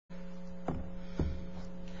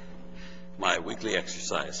my weekly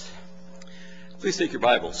exercise. Please take your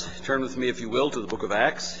Bibles. Turn with me, if you will, to the book of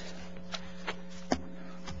Acts.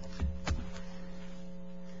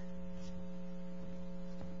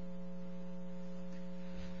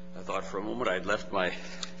 I thought for a moment I'd left my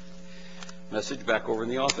message back over in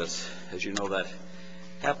the office. As you know, that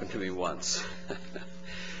happened to me once.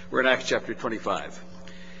 We're in Acts chapter 25.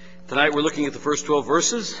 Tonight we're looking at the first 12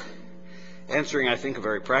 verses, answering, I think, a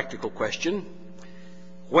very practical question.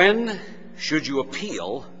 When should you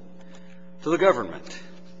appeal to the government?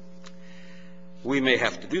 We may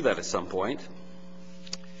have to do that at some point,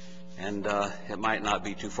 and it might not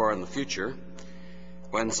be too far in the future,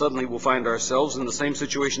 when suddenly we'll find ourselves in the same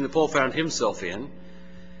situation that Paul found himself in,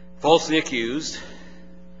 falsely accused,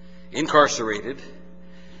 incarcerated,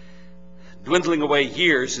 dwindling away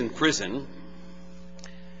years in prison,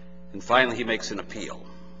 and finally he makes an appeal.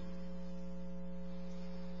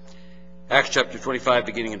 Acts chapter 25,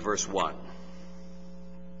 beginning in verse 1.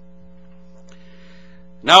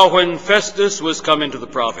 Now when Festus was come into the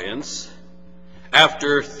province,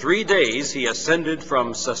 after 3 days he ascended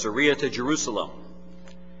from Caesarea to Jerusalem.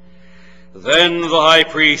 Then the high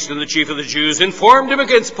priest and the chief of the Jews informed him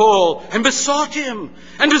against Paul, and besought him,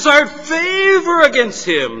 and desired favor against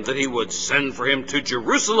him, that he would send for him to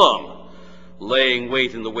Jerusalem, laying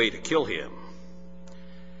wait in the way to kill him.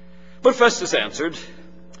 But Festus answered,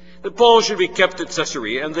 that Paul should be kept at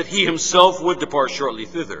Caesarea, and that he himself would depart shortly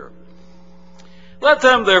thither. Let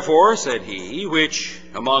them therefore, said he, which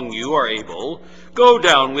among you are able, go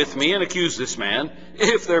down with me and accuse this man,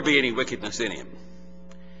 if there be any wickedness in him.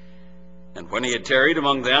 And when he had tarried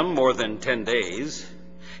among them more than 10 days,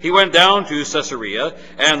 he went down to Caesarea,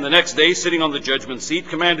 and the next day, sitting on the judgment seat,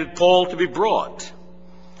 commanded Paul to be brought.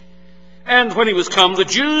 And when he was come, the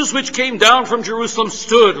Jews which came down from Jerusalem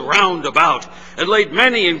stood round about, and laid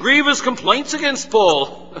many and grievous complaints against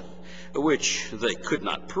Paul, which they could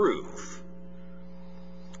not prove.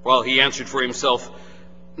 While he answered for himself,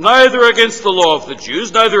 neither against the law of the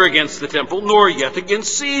Jews, neither against the temple, nor yet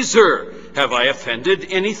against Caesar have I offended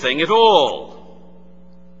anything at all.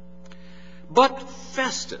 But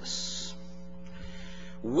Festus,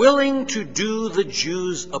 willing to do the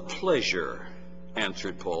Jews a pleasure,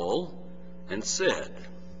 answered Paul, and said,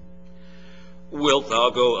 wilt thou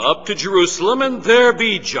go up to Jerusalem, and there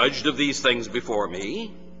be judged of these things before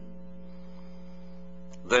me?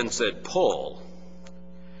 Then said Paul,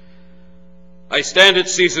 I stand at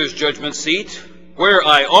Caesar's judgment seat, where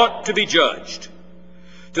I ought to be judged.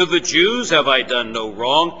 To the Jews have I done no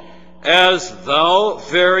wrong, as thou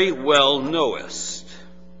very well knowest.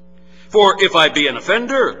 For if I be an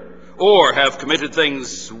offender, or have committed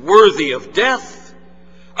things worthy of death,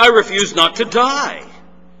 I refuse not to die.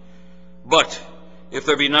 But if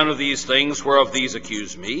there be none of these things whereof these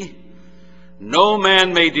accuse me, no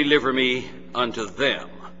man may deliver me unto them.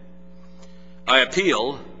 I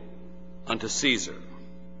appeal unto Caesar.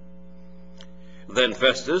 Then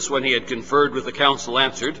Festus, when he had conferred with the council,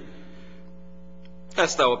 answered,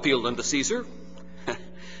 hast thou appealed unto Caesar?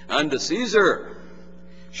 Unto Caesar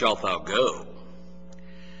shalt thou go.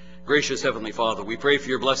 Gracious Heavenly Father, we pray for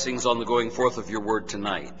your blessings on the going forth of your word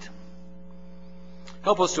tonight.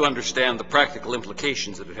 Help us to understand the practical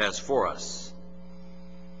implications that it has for us,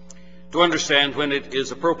 to understand when it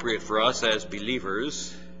is appropriate for us as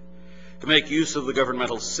believers to make use of the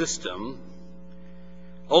governmental system,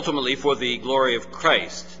 ultimately for the glory of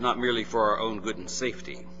Christ, not merely for our own good and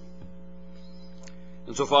safety.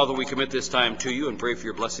 And so, Father, we commit this time to you and pray for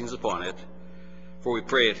your blessings upon it, for we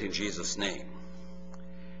pray it in Jesus' name.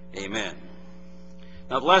 Amen.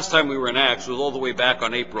 Now, the last time we were in Acts was all the way back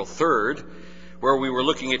on April 3rd, where we were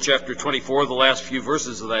looking at chapter 24, the last few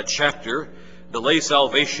verses of that chapter, delay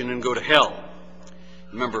salvation and go to hell.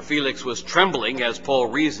 Remember, Felix was trembling as Paul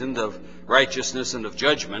reasoned of righteousness and of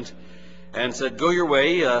judgment, and said, go your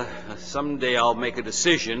way, someday I'll make a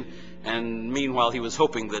decision. And meanwhile, he was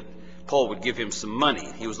hoping that Paul would give him some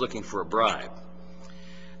money. He was looking for a bribe.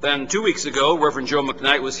 Then 2 weeks ago, Reverend Joe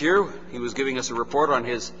McKnight was here. He was giving us a report on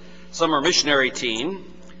his summer missionary team.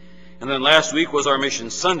 And then last week was our Mission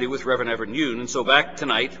Sunday with Reverend Evan Yoon. And so back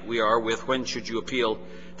tonight we are with when should you appeal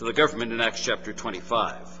to the government in Acts chapter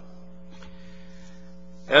 25.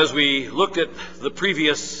 As we looked at the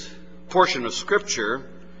previous portion of Scripture,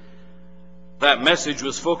 that message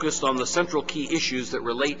was focused on the central key issues that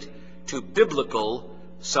relate to biblical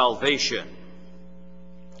salvation.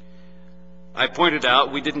 I pointed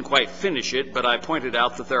out, we didn't quite finish it, but I pointed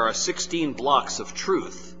out that there are 16 blocks of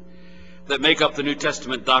truth that make up the New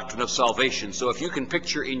Testament doctrine of salvation. So if you can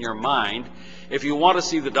picture in your mind, if you want to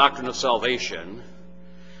see the doctrine of salvation,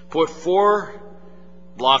 put 4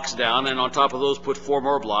 blocks down, and on top of those put 4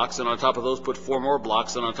 more blocks, and on top of those put 4 more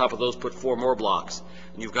blocks, and on top of those put 4 more blocks.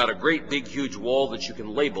 And you've got a great big huge wall that you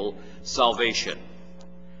can label salvation.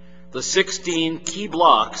 The 16 key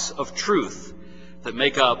blocks of truth that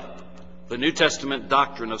make up the New Testament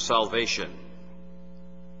doctrine of salvation.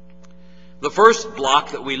 The first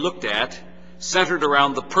block that we looked at centered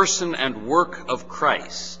around the person and work of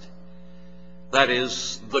Christ. That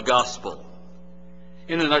is the gospel.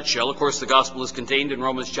 In a nutshell, of course, the gospel is contained in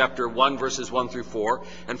Romans chapter 1, verses 1 through 4,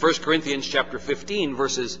 and 1 Corinthians chapter 15,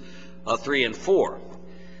 verses 3 and 4.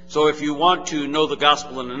 So if you want to know the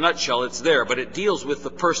gospel in a nutshell, it's there, but it deals with the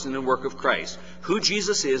person and work of Christ, who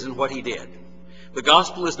Jesus is and what he did. The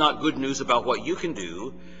gospel is not good news about what you can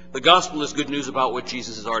do. The gospel is good news about what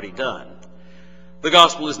Jesus has already done. The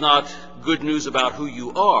gospel is not good news about who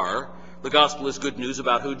you are. The gospel is good news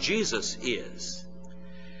about who Jesus is.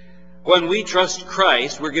 When we trust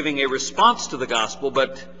Christ, we're giving a response to the gospel,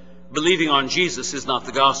 but believing on Jesus is not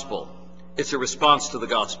the gospel. It's a response to the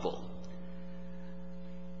gospel.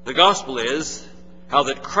 The gospel is how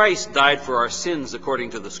that Christ died for our sins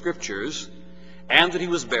according to the Scriptures, and that he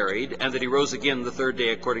was buried, and that he rose again the third day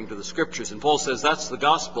according to the Scriptures. And Paul says that's the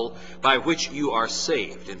gospel by which you are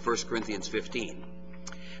saved in 1 Corinthians 15.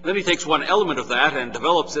 Then he takes one element of that and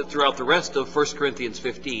develops it throughout the rest of 1 Corinthians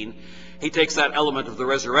 15. He takes that element of the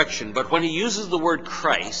resurrection. But when he uses the word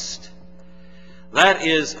Christ, that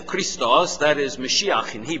is Christos, that is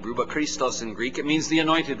Mashiach in Hebrew, but Christos in Greek, it means the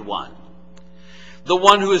anointed one. The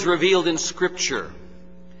one who is revealed in Scripture.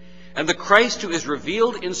 And the Christ who is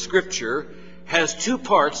revealed in Scripture has 2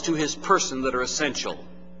 parts to his person that are essential.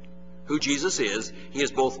 Who Jesus is, he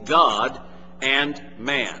is both God and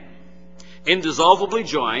man, indissolubly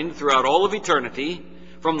joined throughout all of eternity,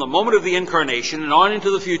 from the moment of the incarnation and on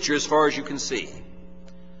into the future as far as you can see.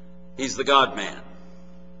 He's the God-man.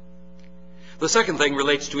 The second thing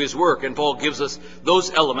relates to his work, and Paul gives us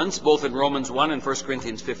those elements both in Romans 1 and 1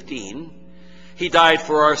 Corinthians 15. He died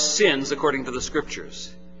for our sins according to the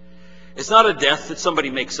Scriptures. It's not a death that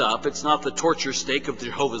somebody makes up. It's not the torture stake of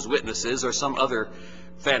Jehovah's Witnesses or some other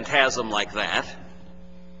phantasm like that.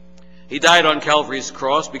 He died on Calvary's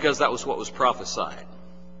cross because that was what was prophesied.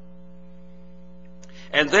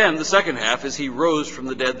 And then the second half is he rose from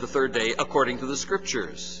the dead the third day according to the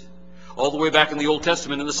Scriptures. All the way back in the Old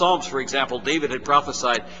Testament, in the Psalms, for example, David had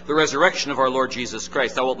prophesied the resurrection of our Lord Jesus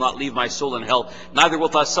Christ. Thou wilt not leave my soul in hell, neither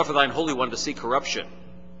wilt thou suffer thine Holy One to see corruption.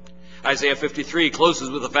 Isaiah 53 closes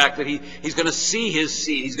with the fact that he's going to see his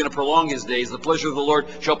seed. He's going to prolong his days. The pleasure of the Lord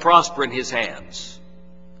shall prosper in his hands.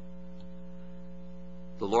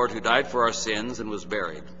 The Lord who died for our sins and was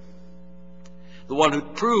buried. The one who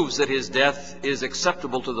proves that his death is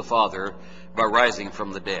acceptable to the Father by rising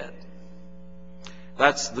from the dead.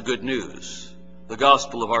 That's the good news, the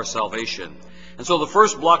gospel of our salvation. And so the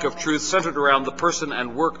first block of truth centered around the person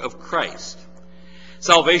and work of Christ.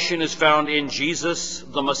 Salvation is found in Jesus,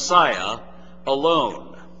 the Messiah,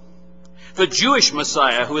 alone. The Jewish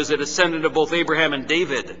Messiah, who is a descendant of both Abraham and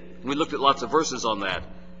David. And we looked at lots of verses on that.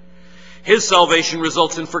 His salvation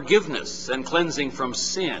results in forgiveness and cleansing from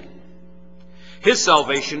sin. His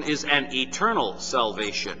salvation is an eternal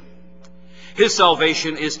salvation. His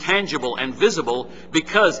salvation is tangible and visible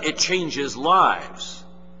because it changes lives.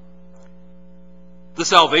 The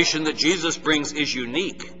salvation that Jesus brings is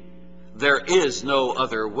unique. There is no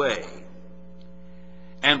other way.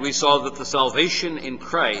 And we saw that the salvation in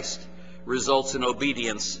Christ results in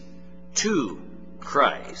obedience to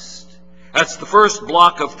Christ. That's the first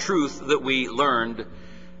block of truth that we learned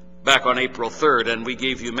back on April 3rd, and we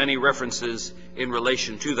gave you many references in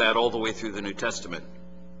relation to that all the way through the New Testament.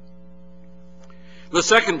 The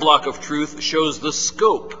second block of truth shows the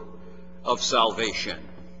scope of salvation.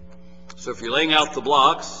 So if you're laying out the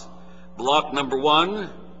blocks, block number 1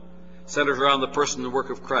 centered around the person and work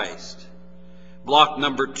of Christ. Block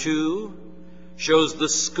number 2 shows the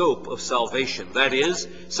scope of salvation. That is,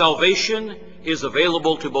 salvation is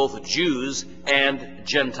available to both Jews and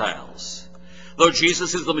Gentiles. Though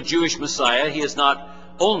Jesus is the Jewish Messiah, he is not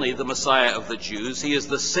only the Messiah of the Jews, he is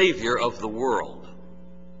the Savior of the world.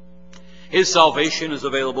 His salvation is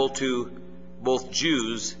available to both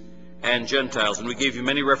Jews and Gentiles. And we gave you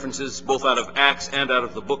many references both out of Acts and out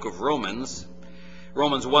of the book of Romans.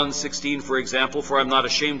 Romans 1:16, for example, for I am not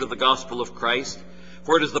ashamed of the gospel of Christ,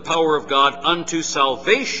 for it is the power of God unto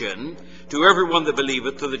salvation to everyone that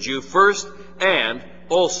believeth, to the Jew first, and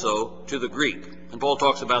also to the Greek. And Paul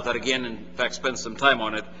talks about that again, in fact spends some time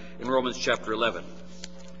on it in Romans chapter 11.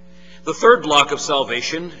 The third block of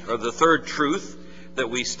salvation, or the third truth that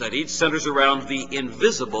we studied, centers around the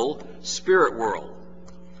invisible spirit world.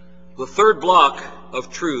 The third block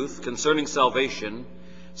of truth concerning salvation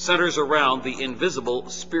centers around the invisible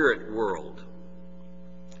spirit world.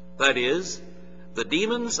 That is, the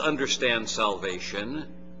demons understand salvation,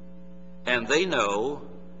 and they know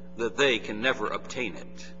that they can never obtain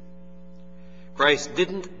it. Christ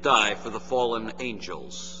didn't die for the fallen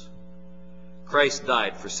angels. Christ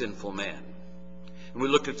died for sinful men. And we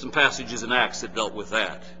looked at some passages in Acts that dealt with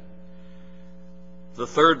that. The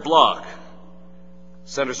third block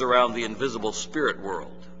centers around the invisible spirit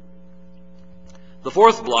world. The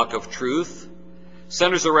fourth block of truth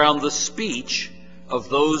centers around the speech of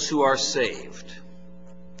those who are saved.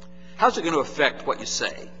 How's it going to affect what you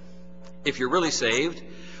say? If you're really saved,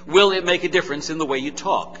 will it make a difference in the way you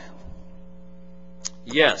talk?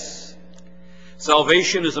 Yes.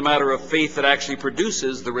 Salvation is a matter of faith that actually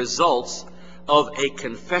produces the results of a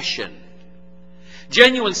confession.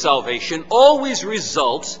 Genuine salvation always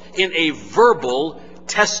results in a verbal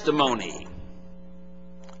testimony.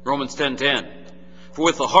 Romans 10:10. For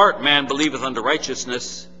with the heart man believeth unto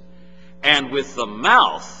righteousness, and with the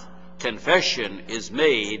mouth confession is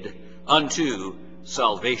made unto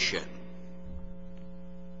salvation.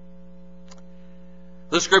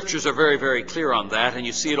 The scriptures are very, very clear on that, and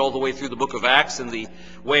you see it all the way through the book of Acts and the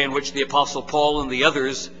way in which the Apostle Paul and the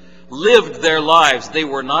others lived their lives. They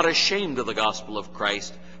were not ashamed of the gospel of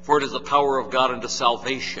Christ, for it is the power of God unto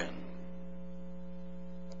salvation.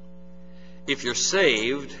 If you're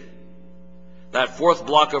saved, that fourth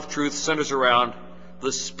block of truth centers around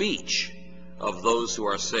the speech of those who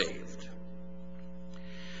are saved.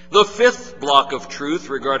 The fifth block of truth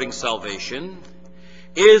regarding salvation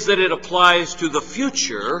is that it applies to the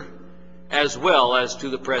future as well as to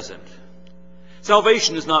the present.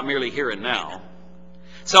 Salvation is not merely here and now.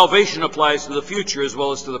 Salvation applies to the future as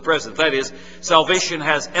well as to the present. That is, salvation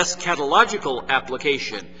has eschatological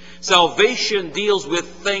application. Salvation deals with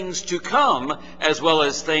things to come as well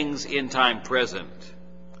as things in time present.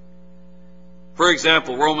 For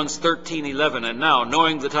example, Romans 13:11, and now,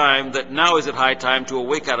 knowing the time, that now is it high time to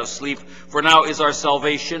awake out of sleep, for now is our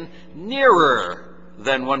salvation nearer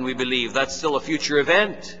than when we believe. That's still a future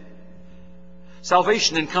event.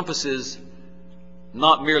 Salvation encompasses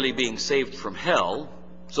not merely being saved from hell,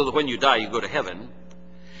 so that when you die you go to heaven.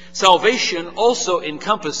 Salvation also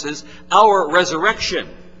encompasses our resurrection.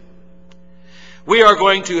 We are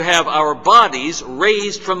going to have our bodies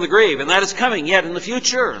raised from the grave, and that is coming yet in the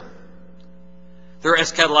future. There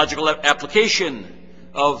is eschatological application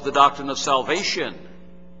of the doctrine of salvation.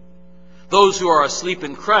 Those who are asleep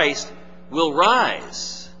in Christ will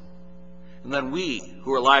rise, and then we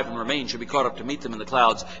who are alive and remain shall be caught up to meet them in the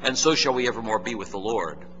clouds, and so shall we evermore be with the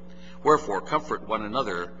Lord. Wherefore, comfort one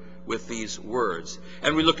another with these words.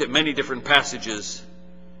 And we looked at many different passages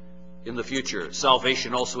in the future.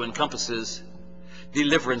 Salvation also encompasses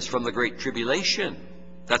deliverance from the great tribulation.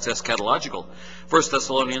 That's eschatological. 1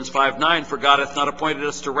 Thessalonians 5:9, for God hath not appointed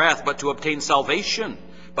us to wrath, but to obtain salvation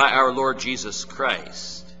by our Lord Jesus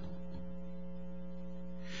Christ.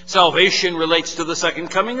 Salvation relates to the second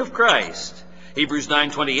coming of Christ. Hebrews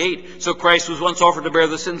 9:28, so Christ was once offered to bear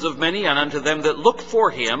the sins of many, and unto them that look for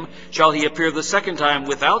him shall he appear the second time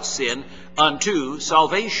without sin unto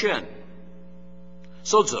salvation.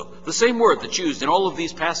 Sozo, the same word that's used in all of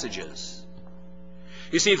these passages.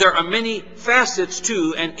 You see, there are many facets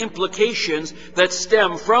to and implications that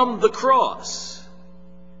stem from the cross.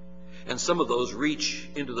 And some of those reach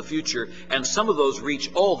into the future, and some of those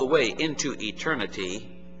reach all the way into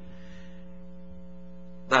eternity.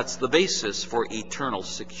 That's the basis for eternal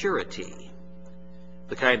security.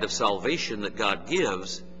 The kind of salvation that God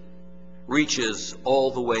gives reaches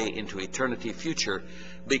all the way into eternity future,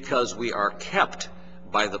 because we are kept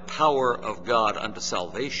by the power of God unto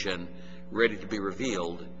salvation, ready to be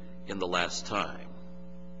revealed in the last time.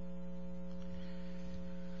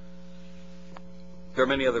 There are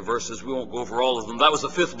many other verses. We won't go over all of them. That was the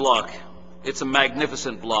fifth block. It's a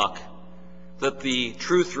magnificent block, that the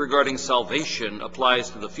truth regarding salvation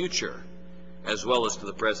applies to the future as well as to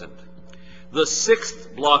the present. The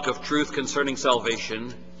sixth block of truth concerning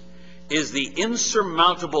salvation is the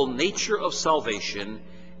insurmountable nature of salvation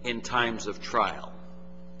in times of trial.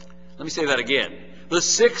 Let me say that again. The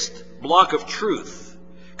sixth block of truth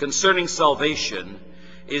concerning salvation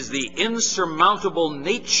is the insurmountable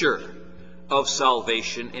nature of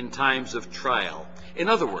salvation in times of trial. In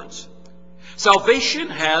other words, salvation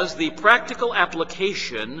has the practical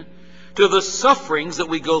application to the sufferings that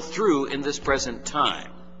we go through in this present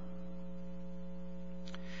time.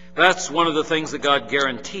 That's one of the things that God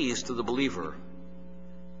guarantees to the believer.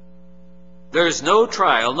 There is no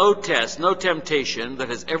trial, no test, no temptation that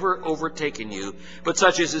has ever overtaken you, but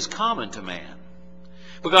such as is common to man.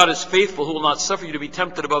 But God is faithful, who will not suffer you to be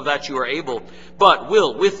tempted above that you are able, but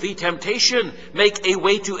will with the temptation make a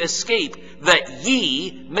way to escape, that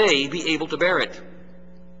ye may be able to bear it.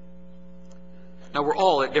 Now, we're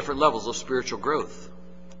all at different levels of spiritual growth.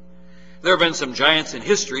 There have been some giants in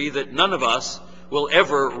history that none of us will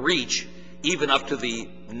ever reach, even up to the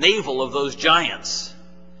navel of those giants.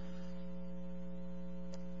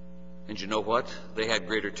 And you know what? They had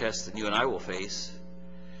greater tests than you and I will face.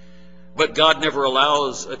 But God never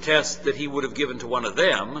allows a test that he would have given to one of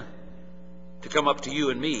them to come up to you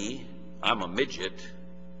and me. I'm a midget.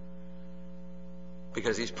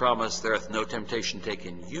 Because he's promised, there hath no temptation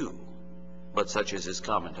taken you, but such as is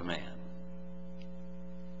common to man.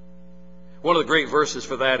 One of the great verses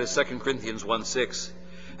for that is 2 Corinthians 1:6.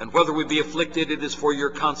 And whether we be afflicted, it is for your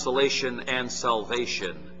consolation and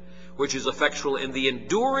salvation, which is effectual in the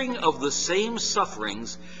enduring of the same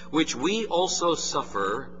sufferings which we also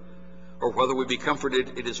suffer. Or whether we be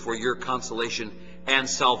comforted, it is for your consolation and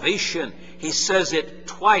salvation. He says it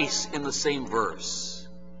twice in the same verse.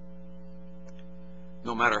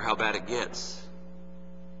 No matter how bad it gets.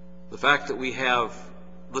 The fact that we have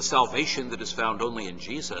the salvation that is found only in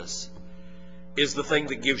Jesus is the thing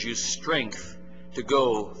that gives you strength to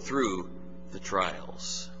go through the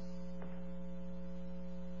trials.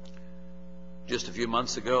 Just a few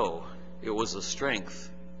months ago, it was the strength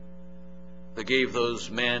that gave those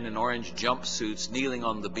men in orange jumpsuits kneeling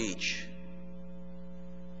on the beach.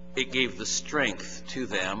 It gave the strength to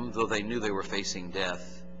them, though they knew they were facing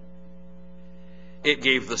death. It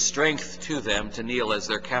gave the strength to them to kneel as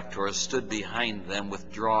their captors stood behind them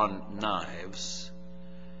with drawn knives,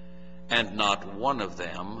 and not one of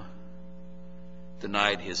them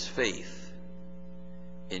denied his faith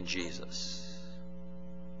in Jesus.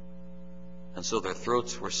 And so their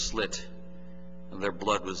throats were slit and their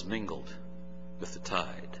blood was mingled with the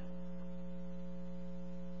tide.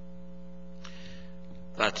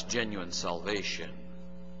 That's genuine salvation.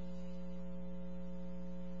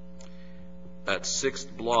 That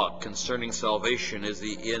sixth block concerning salvation is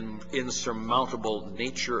the insurmountable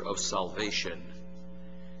nature of salvation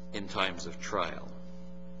in times of trial.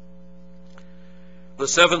 The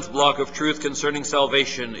seventh block of truth concerning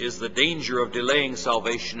salvation is the danger of delaying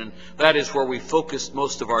salvation, and that is where we focused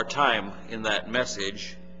most of our time in that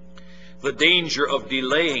message. The danger of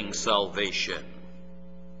delaying salvation.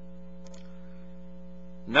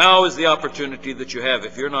 Now is the opportunity that you have.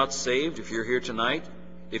 If you're not saved, if you're here tonight,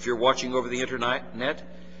 if you're watching over the internet,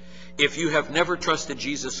 if you have never trusted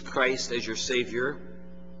Jesus Christ as your Savior,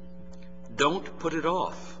 don't put it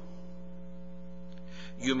off.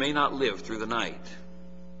 You may not live through the night.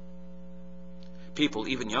 People,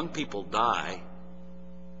 even young people, die,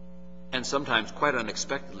 and sometimes quite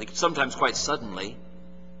unexpectedly, sometimes quite suddenly.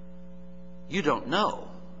 You don't know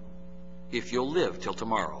if you'll live till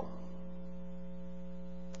tomorrow.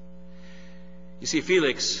 You see,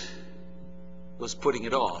 Felix was putting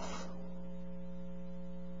it off.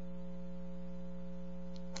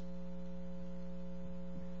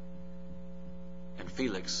 And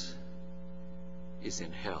Felix is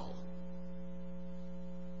in hell.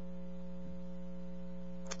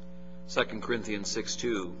 2 Corinthians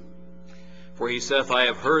 6:2. For he saith, I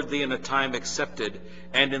have heard thee in a time accepted,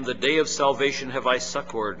 and in the day of salvation have I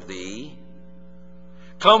succored thee.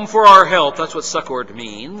 Come for our help. That's what succored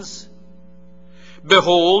means.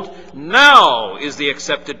 Behold, now is the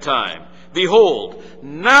accepted time. Behold,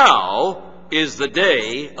 now is the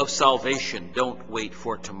day of salvation. Don't wait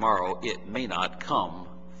for tomorrow. It may not come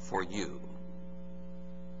for you.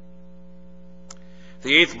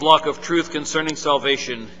 The eighth block of truth concerning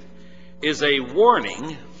salvation is a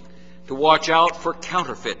warning to watch out for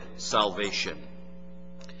counterfeit salvation.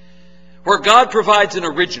 Where God provides an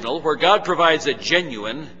original, where God provides a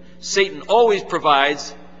genuine, Satan always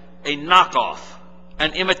provides a knockoff,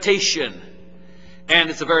 an imitation. And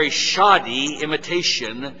it's a very shoddy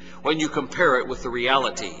imitation when you compare it with the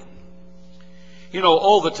reality. You know,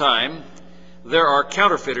 all the time, there are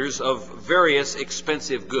counterfeiters of various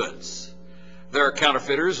expensive goods. There are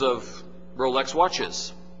counterfeiters of Rolex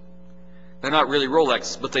watches. They're not really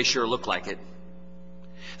Rolex, but they sure look like it.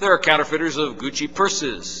 There are counterfeiters of Gucci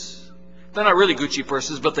purses. They're not really Gucci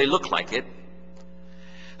purses, but they look like it.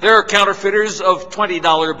 There are counterfeiters of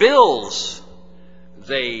 $20 bills.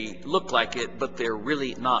 They look like it, but they're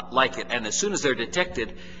really not like it. And as soon as they're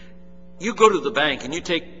detected, you go to the bank and you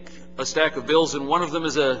take a stack of bills and one of them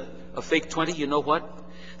is a fake 20. You know what?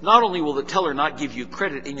 Not only will the teller not give you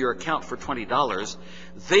credit in your account for $20,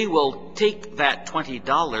 they will take that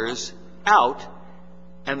 $20 out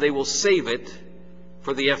and they will save it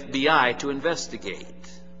for the FBI to investigate.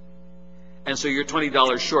 and so you're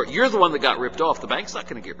 $20 short. You're the one that got ripped off. The bank's not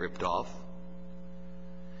going to get ripped off.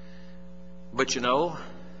 But you know,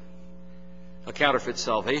 a counterfeit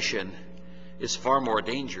salvation is far more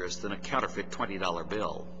dangerous than a counterfeit $20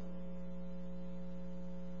 bill.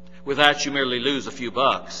 With that, you merely lose a few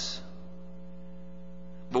bucks.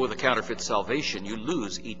 But with a counterfeit salvation, you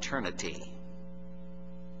lose eternity.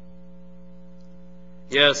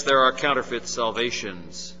 Yes, there are counterfeit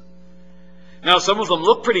salvations. Now, some of them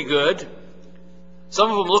look pretty good.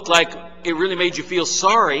 Some of them look like it really made you feel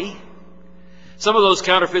sorry. Some of those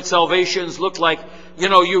counterfeit salvations look like, you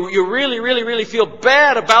know, you really feel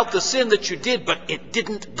bad about the sin that you did, but it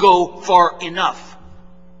didn't go far enough.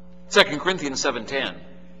 2 Corinthians 7:10.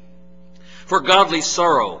 For godly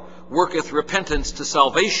sorrow worketh repentance to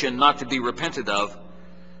salvation, not to be repented of.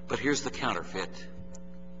 But here's the counterfeit.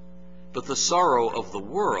 But the sorrow of the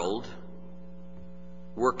world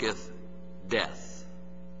worketh death.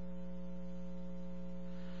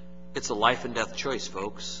 It's a life and death choice,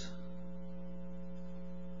 folks.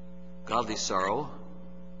 Godly sorrow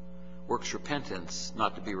works repentance,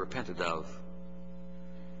 not to be repented of.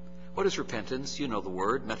 What is repentance? You know the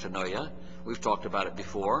word, metanoia. We've talked about it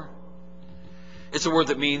before. It's a word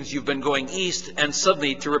that means you've been going east, and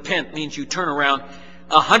suddenly to repent means you turn around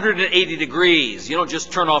 180 degrees. You don't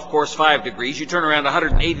just turn off course 5 degrees. You turn around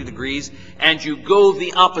 180 degrees, and you go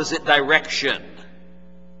the opposite direction.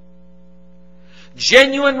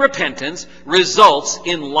 Genuine repentance results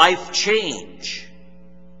in life change.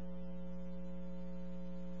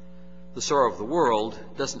 The sorrow of the world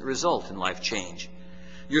doesn't result in life change.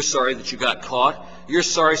 You're sorry that you got caught. You're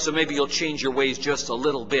sorry, so maybe you'll change your ways just a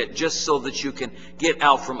little bit, just so that you can get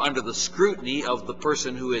out from under the scrutiny of the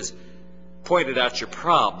person who has pointed out your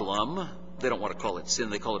problem. They don't want to call it sin,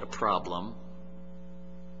 they call it a problem.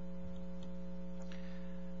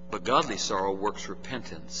 But godly sorrow works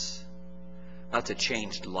repentance. That's a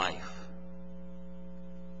changed life.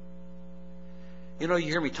 You know, you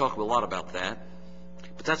hear me talk a lot about that,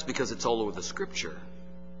 but that's because it's all over the Scripture.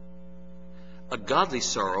 A godly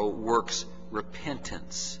sorrow works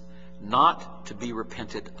repentance, not to be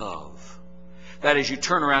repented of. That is, you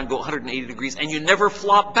turn around, go 180 degrees, and you never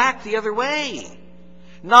flop back the other way.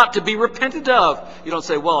 Not to be repented of. You don't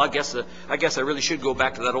say, well, I guess I really should go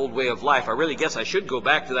back to that old way of life. I really guess I should go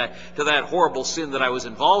back to that horrible sin that I was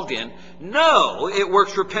involved in. No, it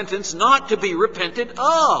works repentance not to be repented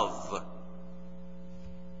of.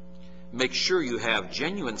 Make sure you have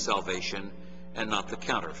genuine salvation and not the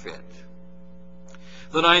counterfeit.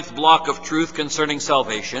 The ninth block of truth concerning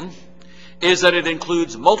salvation is that it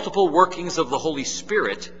includes multiple workings of the Holy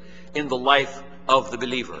Spirit in the life of the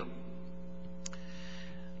believer.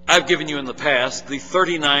 I've given you in the past the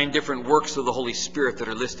 39 different works of the Holy Spirit that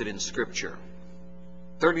are listed in Scripture.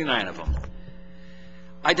 39 of them.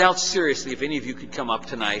 I doubt seriously if any of you could come up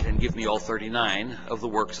tonight and give me all 39 of the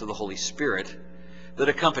works of the Holy Spirit that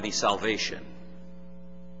accompany salvation.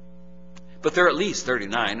 But there are at least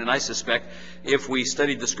 39, and I suspect if we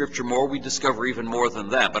studied the Scripture more, we'd discover even more than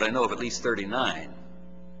that. But I know of at least 39.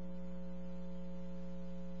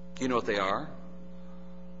 Do you know what they are?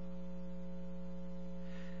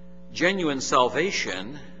 Genuine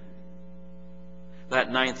salvation,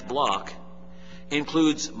 that ninth block,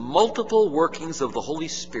 includes multiple workings of the Holy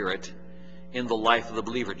Spirit in the life of the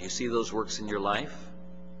believer. Do you see those works in your life?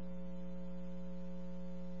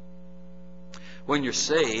 When you're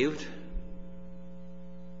saved,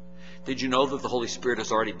 did you know that the Holy Spirit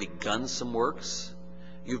has already begun some works?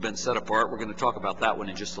 You've been set apart. We're going to talk about that one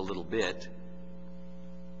in just a little bit.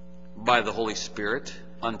 By the Holy Spirit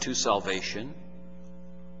unto salvation.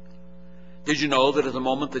 Did you know that at the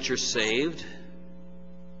moment that you're saved,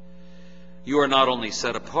 you are not only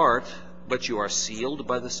set apart, but you are sealed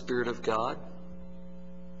by the Spirit of God?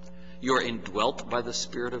 You are indwelt by the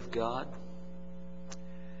Spirit of God?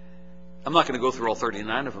 I'm not going to go through all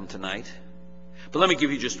 39 of them tonight. But let me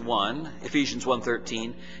give you just one, Ephesians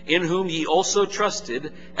 1:13, in whom ye also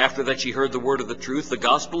trusted, after that ye heard the word of the truth, the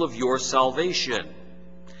gospel of your salvation.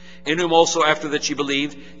 In whom also, after that ye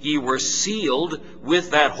believed, ye were sealed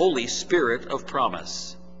with that Holy Spirit of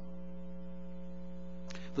promise.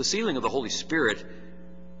 The sealing of the Holy Spirit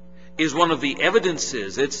is one of the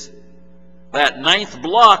evidences. It's that ninth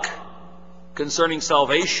block concerning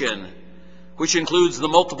salvation, which includes the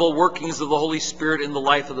multiple workings of the Holy Spirit in the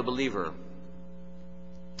life of the believer.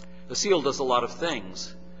 A seal does a lot of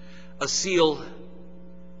things. A seal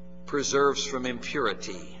preserves from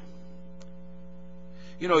impurity.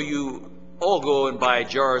 You know, you all go and buy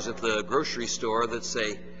jars at the grocery store that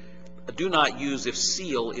say, do not use if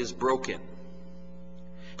seal is broken.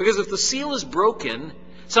 Because if the seal is broken,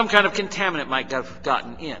 some kind of contaminant might have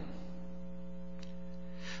gotten in.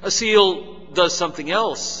 A seal does something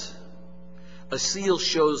else. A seal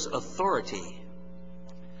shows authority.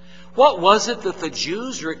 What was it that the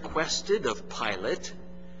Jews requested of Pilate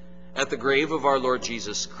at the grave of our Lord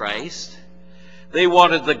Jesus Christ? They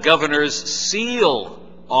wanted the governor's seal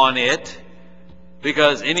on it,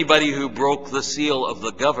 because anybody who broke the seal of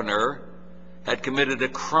the governor had committed a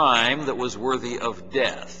crime that was worthy of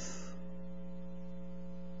death.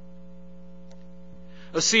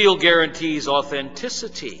 A seal guarantees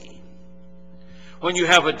authenticity. When you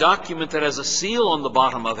have a document that has a seal on the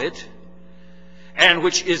bottom of it, and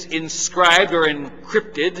which is inscribed or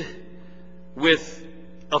encrypted with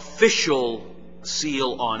official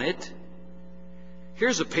seal on it,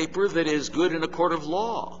 here's a paper that is good in a court of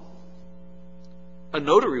law. A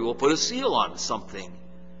notary will put a seal on something.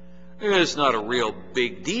 It's not a real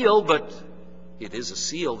big deal, but it is a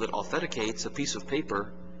seal that authenticates a piece of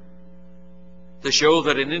paper to show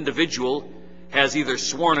that an individual has either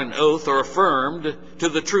sworn an oath or affirmed to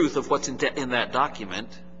the truth of what's in that document.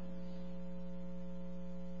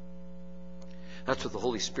 That's what the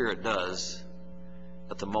Holy Spirit does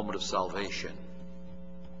at the moment of salvation.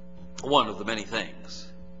 One of the many things.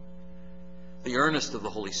 The earnest of the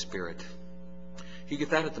Holy Spirit. You get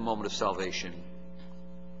that at the moment of salvation.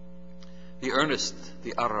 The earnest,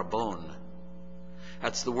 the arrabon.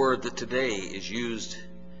 That's the word that today is used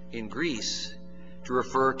in Greece to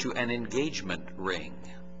refer to an engagement ring.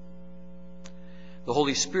 The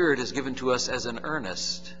Holy Spirit is given to us as an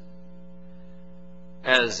earnest,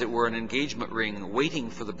 as it were an engagement ring waiting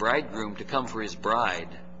for the bridegroom to come for his bride.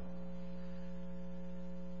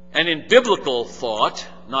 And in biblical thought,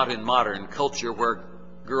 not in modern culture where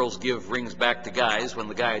girls give rings back to guys when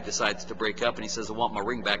the guy decides to break up and he says, I want my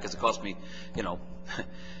ring back because it cost me, well,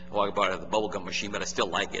 I bought it at the bubblegum machine, but I still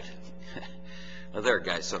like it. Well, there are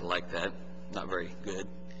guys sort of like that. Not very good.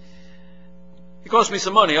 It cost me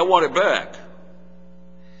some money. I want it back.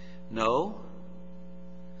 No.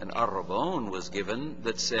 An arrabon was given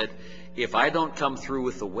that said, if I don't come through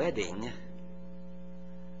with the wedding,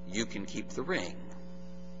 you can keep the ring.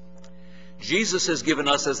 Jesus has given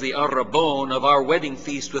us as the arrabon of our wedding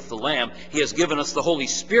feast with the Lamb. He has given us the Holy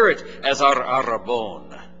Spirit as our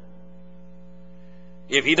arrabon.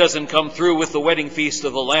 If he doesn't come through with the wedding feast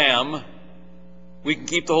of the Lamb, we can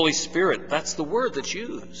keep the Holy Spirit. That's the word that's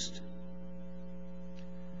used.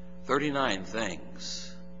 39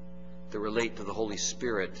 things that relate to the Holy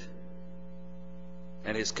Spirit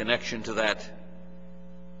and his connection to that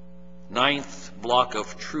 9th block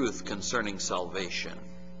of truth concerning salvation.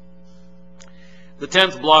 The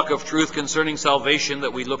 10th block of truth concerning salvation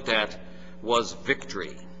that we looked at was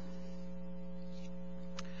victory.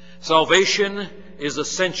 Salvation is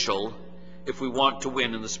essential if we want to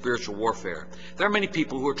win in the spiritual warfare. There are many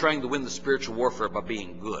people who are trying to win the spiritual warfare by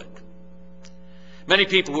being good. Many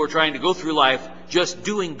people who are trying to go through life just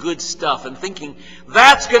doing good stuff and thinking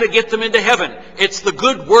that's going to get them into heaven. It's the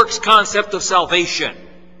good works concept of salvation.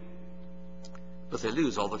 But they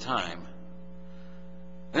lose all the time.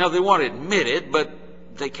 Now, they want to admit it, but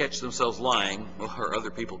they catch themselves lying, or other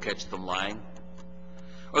people catch them lying.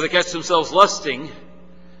 Or they catch themselves lusting,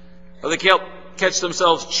 or they catch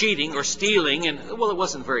themselves cheating or stealing, and, well, it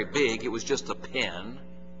wasn't very big, it was just a pen.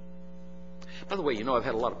 By the way, I've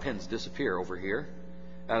had a lot of pens disappear over here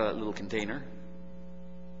out of that little container.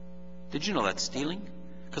 Did you know that's stealing?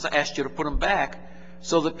 Because I asked you to put them back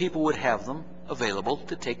so that people would have them available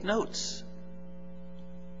to take notes.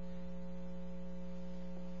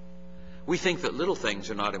 We think that little things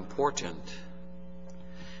are not important.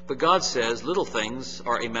 But God says little things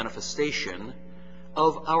are a manifestation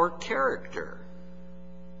of our character.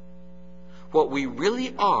 What we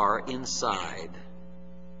really are inside.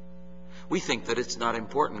 We think that it's not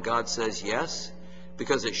important. God says yes,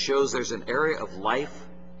 because it shows there's an area of life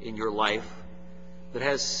in your life that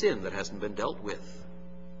has sin that hasn't been dealt with.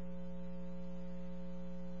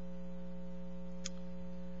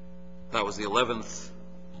 That was the 11th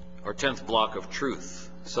or 10th block of truth.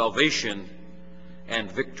 Salvation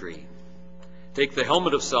and victory. Take the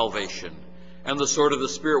helmet of salvation and the sword of the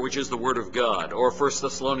Spirit, which is the Word of God. Or 1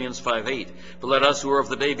 Thessalonians 5:8. But let us who are of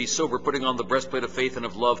the day be sober, putting on the breastplate of faith and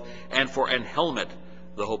of love, and for an helmet,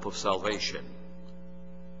 the hope of salvation.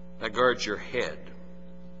 That guards your head.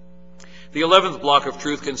 The 11th block of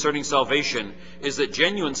truth concerning salvation is that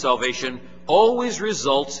genuine salvation always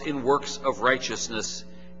results in works of righteousness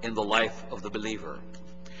in the life of the believer.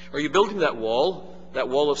 Are you building that wall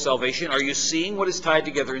of salvation? Are you seeing what is tied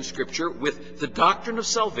together in Scripture with the doctrine of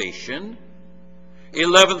salvation?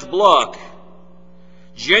 11th block.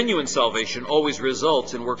 Genuine salvation always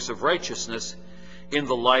results in works of righteousness in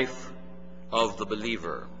the life of the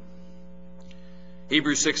believer.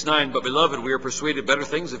 Hebrews 6:9, but beloved, we are persuaded better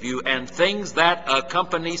things of you, and things that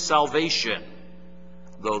accompany salvation,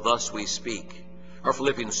 though thus we speak. Or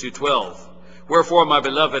Philippians 2:12, wherefore, my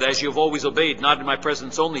beloved, as you have always obeyed, not in my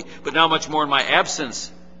presence only, but now much more in my absence,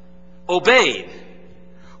 obeyed.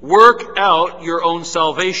 Work out your own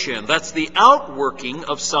salvation. That's the outworking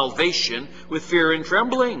of salvation with fear and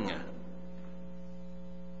trembling.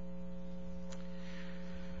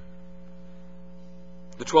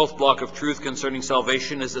 The 12th block of truth concerning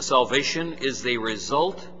salvation is that salvation is the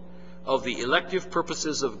result of the elective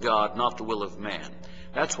purposes of God, not the will of man.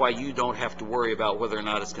 That's why you don't have to worry about whether or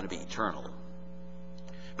not it's going to be eternal.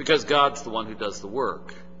 Because God's the one who does the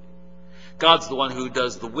work. God's the one who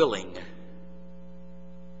does the willing.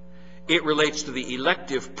 It relates to the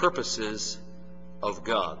elective purposes of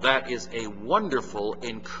God. That is a wonderful,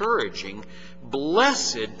 encouraging,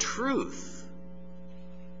 blessed truth.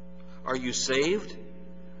 Are you saved?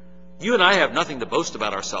 You and I have nothing to boast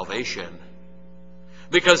about our salvation,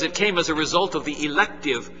 because it came as a result of the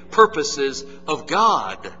elective purposes of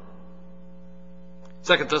God.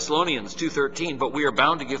 2 Thessalonians 2:13, but we are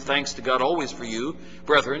bound to give thanks to God always for you,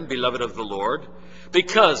 brethren, beloved of the Lord,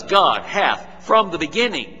 because God hath from the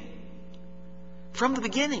beginning.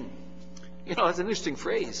 You know, that's an interesting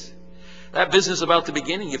phrase. That business about the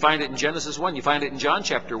beginning, you find it in Genesis 1, you find it in John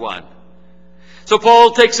chapter 1. So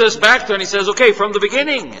Paul takes us back there and he says, okay, from the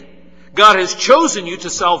beginning, God has chosen you to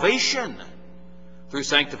salvation through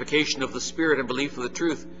sanctification of the Spirit and belief of the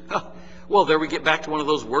truth. Well, there we get back to one of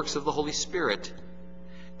those works of the Holy Spirit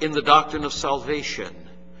in the doctrine of salvation.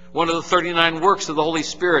 One of the 39 works of the Holy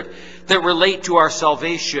Spirit that relate to our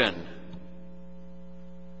salvation.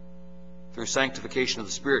 Through sanctification of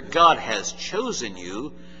the Spirit, God has chosen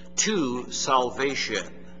you to salvation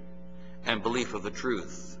and belief of the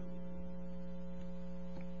truth.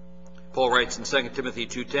 Paul writes in 2 Timothy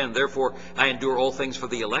 2:10, therefore I endure all things for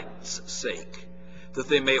the elect's sake, that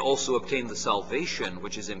they may also obtain the salvation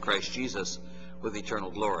which is in Christ Jesus with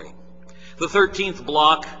eternal glory. The 13th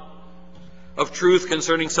block of truth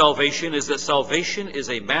concerning salvation is that salvation is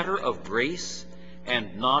a matter of grace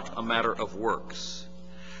and not a matter of works.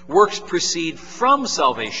 Works proceed from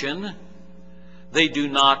salvation. They do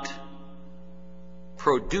not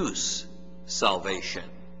produce salvation.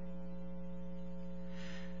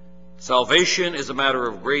 Salvation is a matter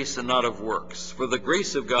of grace and not of works. For the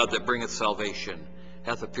grace of God that bringeth salvation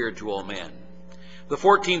hath appeared to all men. The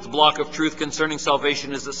 14th block of truth concerning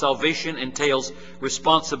salvation is that salvation entails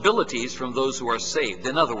responsibilities from those who are saved.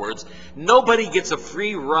 In other words, nobody gets a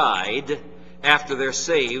free ride after they're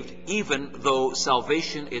saved, even though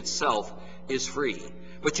salvation itself is free.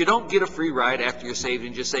 But you don't get a free ride after you're saved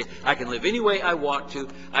and just say, I can live any way I want to.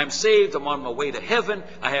 I'm saved. I'm on my way to heaven.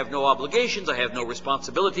 I have no obligations. I have no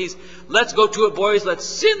responsibilities. Let's go to it, boys. Let's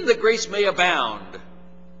sin that grace may abound.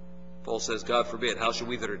 Paul says, God forbid. How shall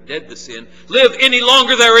we that are dead to sin live any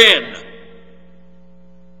longer therein?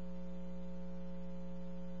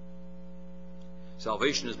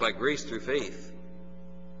 Salvation is by grace through faith.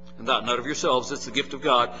 And that not of yourselves. It's the gift of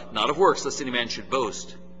God, not of works, lest any man should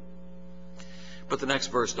boast. But the next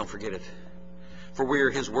verse, don't forget it. For we are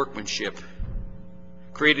his workmanship,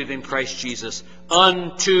 created in Christ Jesus,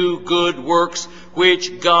 unto good works,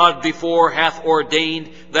 which God before hath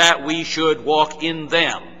ordained that we should walk in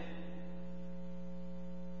them.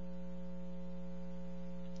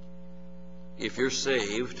 If you're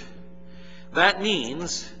saved, that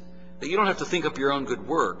means that you don't have to think up your own good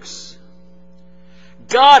works.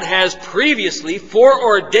 God has previously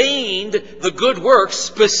foreordained the good works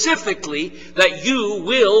specifically that you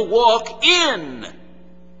will walk in.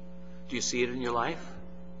 Do you see it in your life?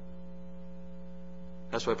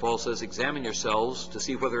 That's why Paul says, examine yourselves to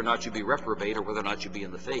see whether or not you be reprobate or whether or not you be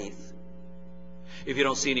in the faith. If you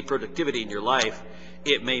don't see any productivity in your life,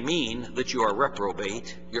 it may mean that you are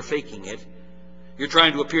reprobate. You're faking it. You're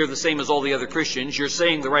trying to appear the same as all the other Christians. You're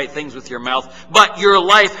saying the right things with your mouth, but your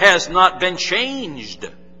life has not been changed.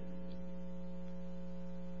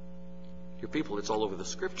 Your people, it's all over the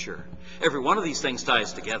Scripture. Every one of these things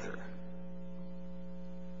ties together.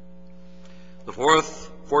 The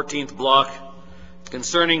 14th block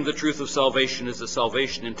concerning the truth of salvation is that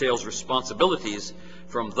salvation entails responsibilities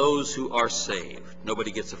from those who are saved.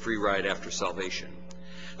 Nobody gets a free ride after salvation.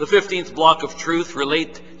 The 15th block of truth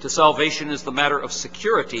relate to salvation is the matter of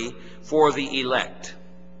security for the elect.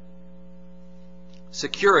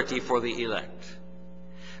 Security for the elect.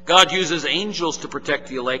 God uses angels to protect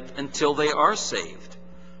the elect until they are saved.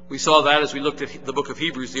 We saw that as we looked at the book of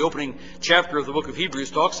Hebrews. The opening chapter of the book of Hebrews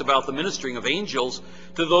talks about the ministering of angels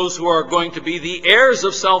to those who are going to be the heirs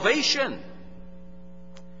of salvation.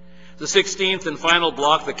 The 16th and final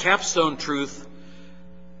block, the capstone truth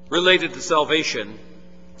related to salvation,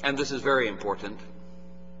 and this is very important.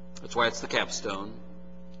 That's why it's the capstone.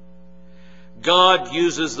 God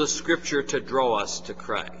uses the Scripture to draw us to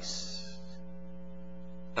Christ.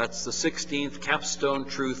 That's the 16th capstone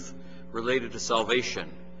truth related to salvation,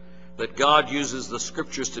 that God uses the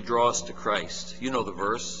Scriptures to draw us to Christ. You know the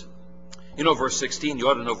verse. You know verse 16. You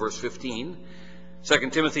ought to know verse 15. 2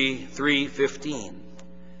 Timothy 3:15.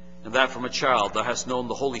 And that from a child thou hast known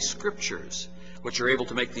the Holy Scriptures, which are able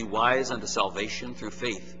to make thee wise unto salvation through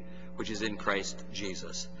faith, which is in Christ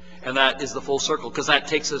Jesus. And that is the full circle, because that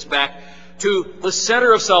takes us back to the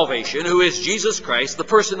center of salvation, who is Jesus Christ, the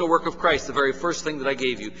person and work of Christ, the very first thing that I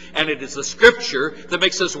gave you. And it is the Scripture that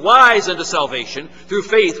makes us wise unto salvation through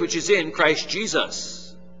faith, which is in Christ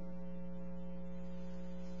Jesus.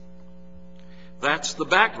 That's the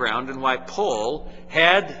background and why Paul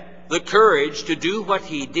had the courage to do what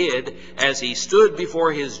he did as he stood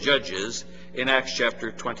before his judges in Acts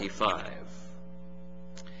chapter 25.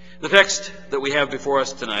 The text that we have before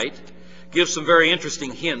us tonight gives some very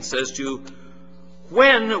interesting hints as to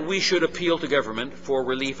when we should appeal to government for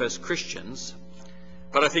relief as Christians,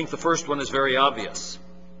 but I think the first one is very obvious.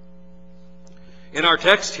 In our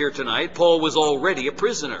text here tonight, Paul was already a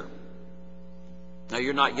prisoner. Now,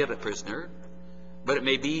 you're not yet a prisoner, but it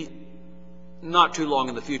may be not too long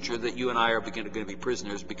in the future that you and I are going to be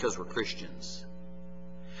prisoners because we're Christians.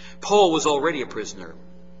 Paul was already a prisoner.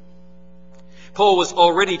 Paul was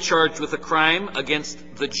already charged with a crime against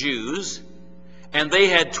the Jews, and they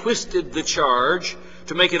had twisted the charge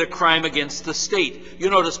to make it a crime against the state. You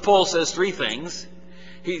notice Paul says three things.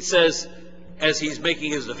 He says, as he's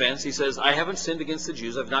making his defense, he says, I haven't sinned against the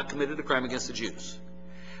Jews. I've not committed a crime against the Jews.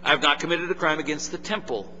 I have not committed a crime against the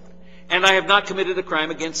temple. And I have not committed a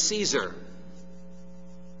crime against Caesar.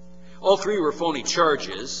 All three were phony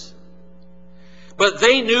charges. But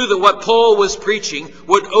they knew that what Paul was preaching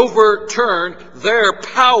would overturn their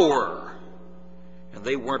power. And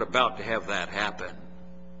they weren't about to have that happen.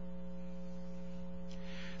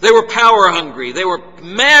 They were power hungry. They were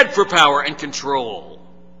mad for power and control.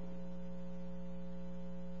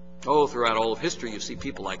 Oh, throughout all of history you see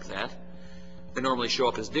people like that. They normally show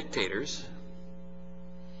up as dictators.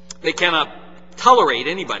 They cannot tolerate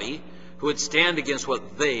anybody who would stand against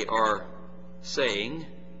what they are saying,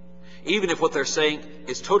 even if what they're saying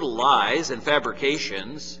is total lies and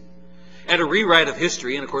fabrications and a rewrite of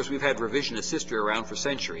history. And of course, we've had revisionist history around for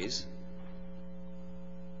centuries.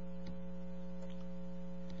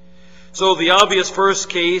 So the obvious first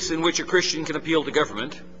case in which a Christian can appeal to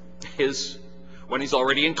government is when he's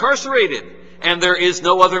already incarcerated and there is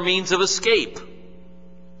no other means of escape.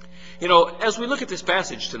 You know, as we look at this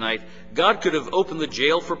passage tonight, God could have opened the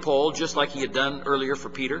jail for Paul just like he had done earlier for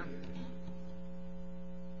Peter.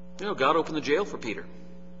 You know, God opened the jail for Peter.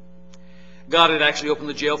 God had actually opened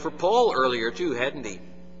the jail for Paul earlier too, hadn't he?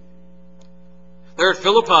 There at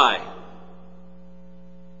Philippi.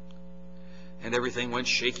 And everything went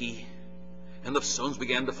shaky. And the stones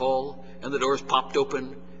began to fall. And the doors popped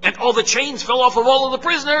open. And all the chains fell off of all of the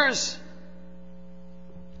prisoners.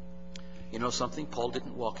 You know something? Paul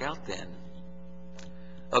didn't walk out then.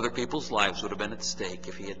 Other people's lives would have been at stake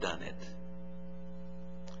if he had done it.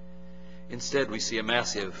 Instead, we see a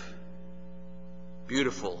massive,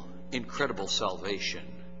 beautiful, incredible salvation.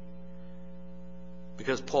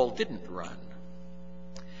 Because Paul didn't run.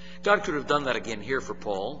 God could have done that again here for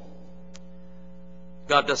Paul.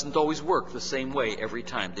 God doesn't always work the same way every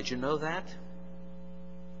time. Did you know that?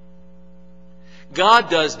 God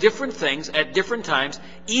does different things at different times,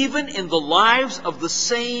 even in the lives of the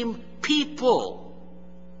same people.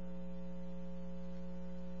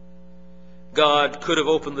 God could have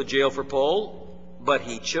opened the jail for Paul, but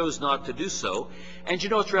he chose not to do so. And you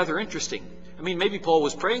know, it's rather interesting. I mean, maybe Paul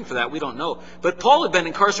was praying for that, we don't know. But Paul had been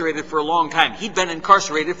incarcerated for a long time. He'd been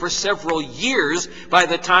incarcerated for several years by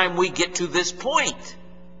the time we get to this point.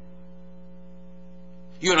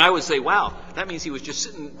 You and I would say, wow, that means he was just